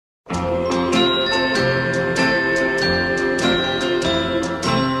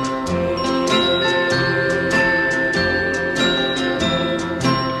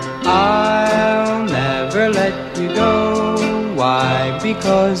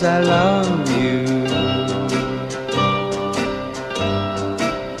because I love you.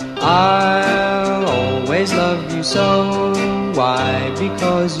 I'll always love you so. Why?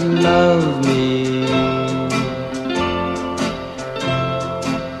 Because you love me.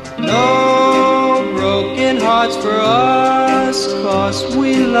 No broken hearts for us, 'cause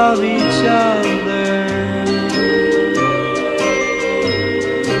we love each other.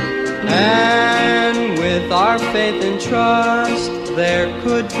 And with our faith and trust, there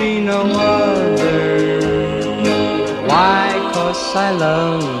could be no other. Why? 'Cause I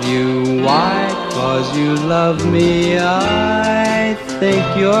love you. Why? 'Cause you love me. I think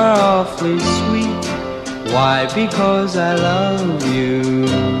you're awfully sweet. Why? Because I love you.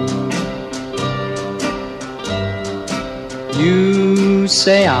 You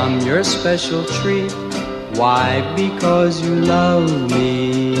say I'm your special treat. Why? Because you love me.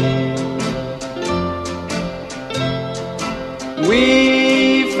 We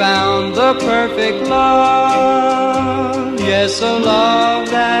found the perfect love. Yes, a love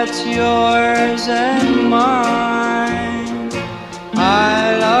that's yours and mine. I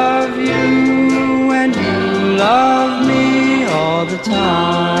love you and you love me all the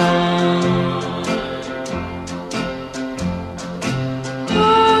time.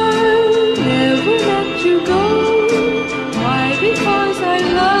 I'll never let you go. Why? Because I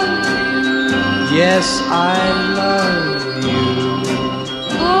love you. Yes, I love you.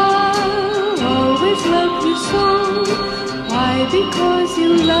 I'll always love you so. Why? Because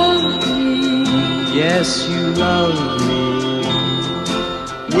you love me. Yes, you love me.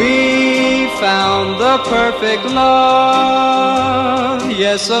 We found the perfect love.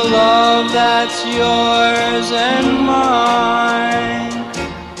 Yes, a love that's yours and mine.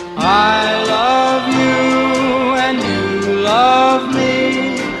 I love you and you